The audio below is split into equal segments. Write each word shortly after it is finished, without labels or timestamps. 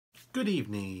Good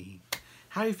evening.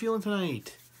 How are you feeling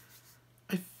tonight?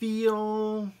 I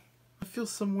feel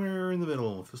somewhere in the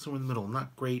middle.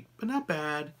 Not great, but not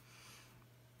bad.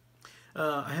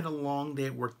 I had a long day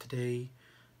at work today.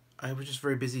 I was just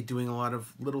very busy doing a lot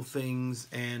of little things,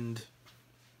 and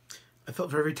I felt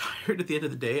very, very tired at the end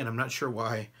of the day, and I'm not sure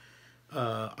why.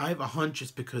 I have a hunch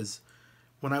it's because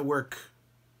when I work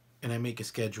and I make a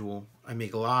schedule, I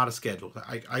make a lot of schedules.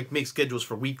 I make schedules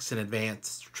for weeks in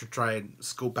advance to try and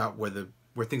scope out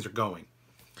where things are going.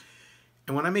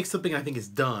 And when I make something I think is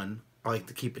done, I like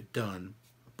to keep it done.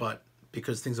 But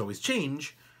because things always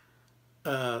change,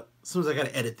 sometimes I got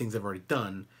to edit things I've already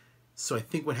done. So I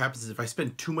think what happens is if I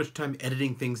spend too much time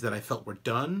editing things that I felt were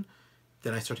done,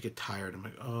 then I start to get tired. I'm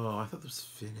like, oh, I thought this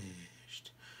was finished.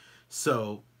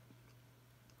 So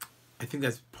I think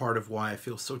that's part of why I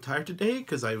feel so tired today,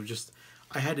 because I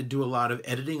had to do a lot of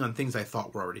editing on things I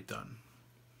thought were already done.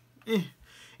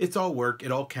 It's all work.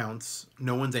 It all counts.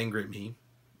 No one's angry at me,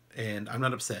 and I'm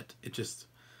not upset.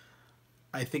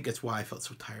 I think that's why I felt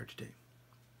so tired today.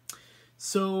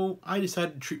 So I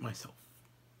decided to treat myself.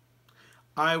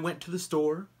 I went to the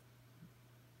store,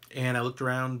 and I looked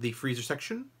around the freezer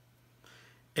section,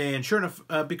 and sure enough,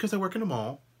 because I work in a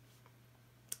mall,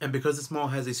 and because this mall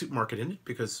has a supermarket in it,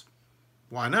 because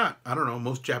why not? I don't know.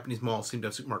 Most Japanese malls seem to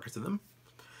have supermarkets in them.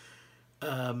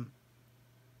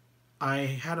 I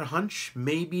had a hunch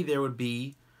maybe there would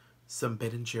be some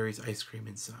Ben & Jerry's ice cream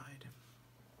inside.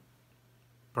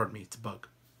 Pardon me, it's a bug.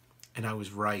 And I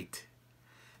was right.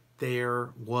 There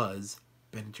was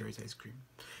Ben & Jerry's ice cream.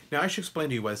 Now, I should explain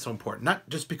to you why it's so important. Not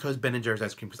just because Ben & Jerry's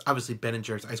ice cream, because obviously Ben &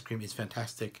 Jerry's ice cream is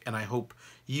fantastic, and I hope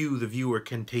you, the viewer,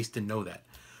 can taste and know that.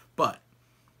 But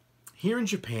here in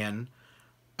Japan,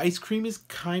 ice cream is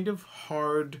kind of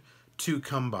hard to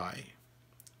come by.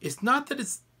 It's not that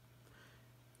it's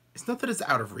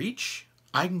out of reach.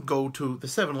 I can go to the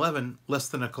 7-Eleven less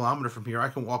than a kilometer from here. I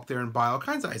can walk there and buy all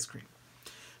kinds of ice cream.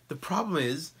 The problem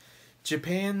is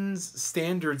Japan's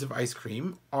standards of ice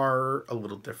cream are a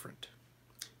little different.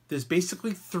 There's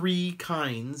basically 3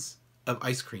 kinds of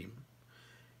ice cream,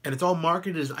 and it's all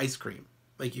marketed as ice cream.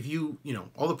 Like if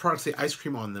all the products say ice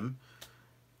cream on them,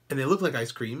 and they look like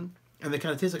ice cream, and they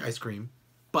kind of taste like ice cream,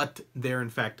 but they're in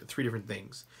fact 3 different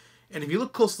things. And if you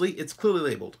look closely, it's clearly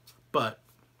labeled. But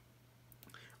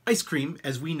ice cream,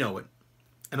 as we know it,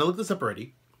 and I looked this up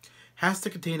already, has to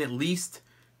contain at least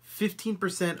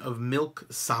 15% of milk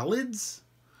solids,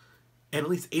 and at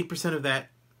least 8% of that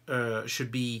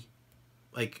should be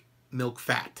like milk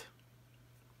fat.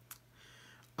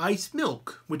 Ice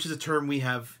milk, which is a term we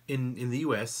have in the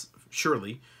US,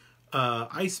 surely,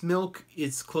 ice milk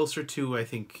is closer to, I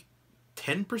think,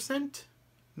 10%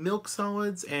 milk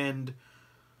solids and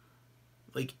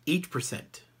like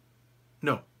 8%.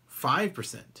 No,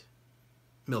 5%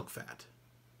 milk fat.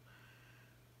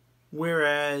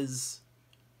 Whereas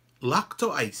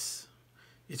lacto ice,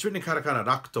 it's written in katakana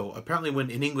lacto. Apparently when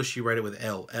in English you write it with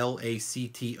L,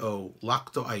 L-A-C-T-O,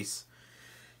 lacto ice.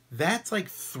 That's like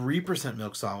 3%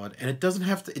 milk solid, and it doesn't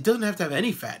have to have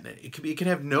any fat in it. It can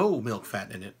have no milk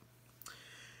fat in it.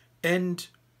 And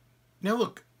now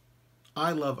look,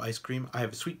 I love ice cream. I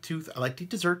have a sweet tooth. I like to eat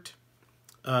dessert.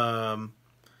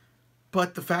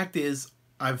 But the fact is,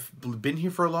 I've been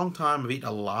here for a long time. I've eaten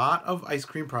a lot of ice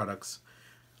cream products.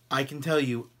 I can tell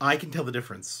the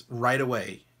difference right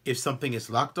away if something is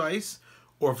lacto ice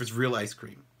or if it's real ice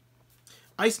cream.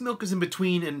 Ice milk is in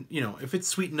between, and if it's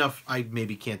sweet enough, I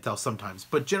maybe can't tell sometimes.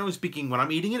 But generally speaking, when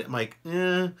I'm eating it, I'm like,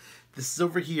 this is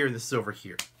over here and this is over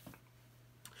here.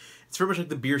 It's very much like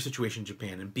the beer situation in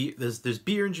Japan. And there's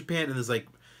beer in Japan, and there's like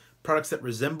products that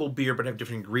resemble beer but have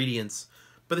different ingredients.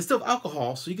 But they still have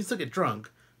alcohol, so you can still get drunk.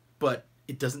 But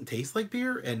it doesn't taste like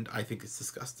beer, and I think it's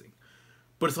disgusting.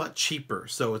 But it's a lot cheaper,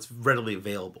 so it's readily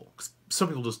available. Some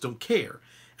people just don't care.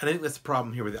 And I think that's the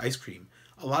problem here with the ice cream.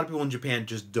 A lot of people in Japan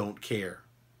just don't care.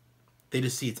 They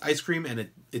just see it's ice cream, and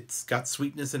it's got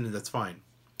sweetness in it, that's fine.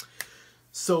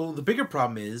 So the bigger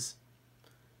problem is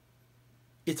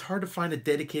it's hard to find a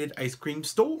dedicated ice cream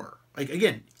store. Like,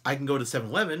 again, I can go to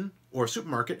 7-Eleven or a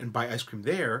supermarket and buy ice cream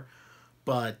there,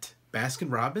 but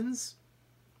Baskin-Robbins,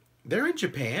 they're in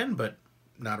Japan, but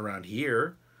not around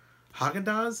here.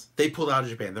 Haagen-Dazs, they pulled out of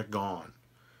Japan. They're gone.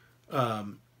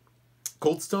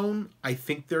 Cold Stone, I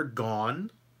think they're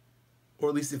gone, or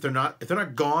at least if they're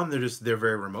not gone, they're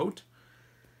very remote.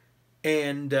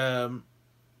 And of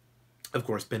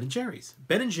course, Ben & Jerry's.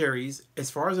 Ben & Jerry's,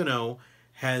 as far as I know,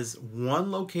 has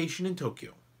 1 location in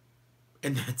Tokyo,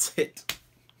 and that's it.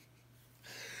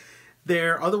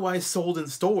 They're otherwise sold in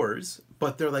stores,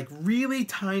 but they're like really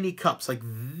tiny cups, like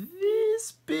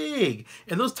this big.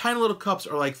 And those tiny little cups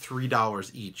are like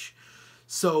 $3 each.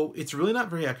 So it's really not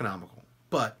very economical.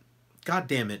 But, god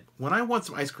damn it, when I want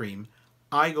some ice cream,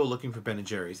 I go looking for Ben &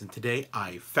 Jerry's. And today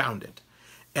I found it.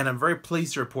 And I'm very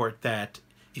pleased to report that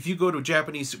if you go to a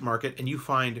Japanese supermarket and you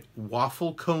find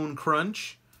Waffle Cone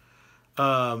Crunch,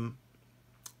 or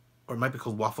it might be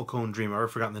called Waffle Cone Dream, I've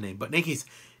already forgotten the name. But in any case,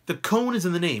 the cone is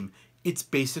in the name. It's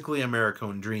basically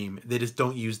Americone Dream. They just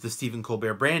don't use the Stephen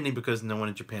Colbert branding because no one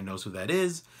in Japan knows who that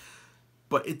is.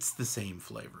 But it's the same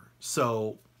flavor.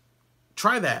 So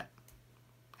try that.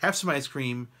 Have some ice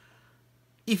cream.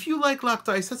 If you like locked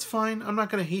ice, that's fine. I'm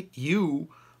not going to hate you.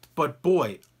 But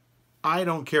boy, I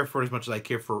don't care for it as much as I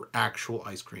care for actual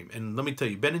ice cream. And let me tell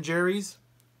you, Ben & Jerry's,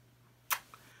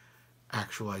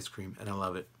 actual ice cream. And I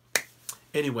love it.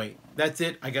 Anyway, that's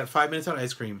it. I got 5 minutes on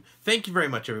ice cream. Thank you very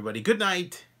much, everybody. Good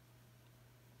night.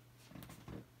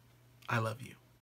 I love you.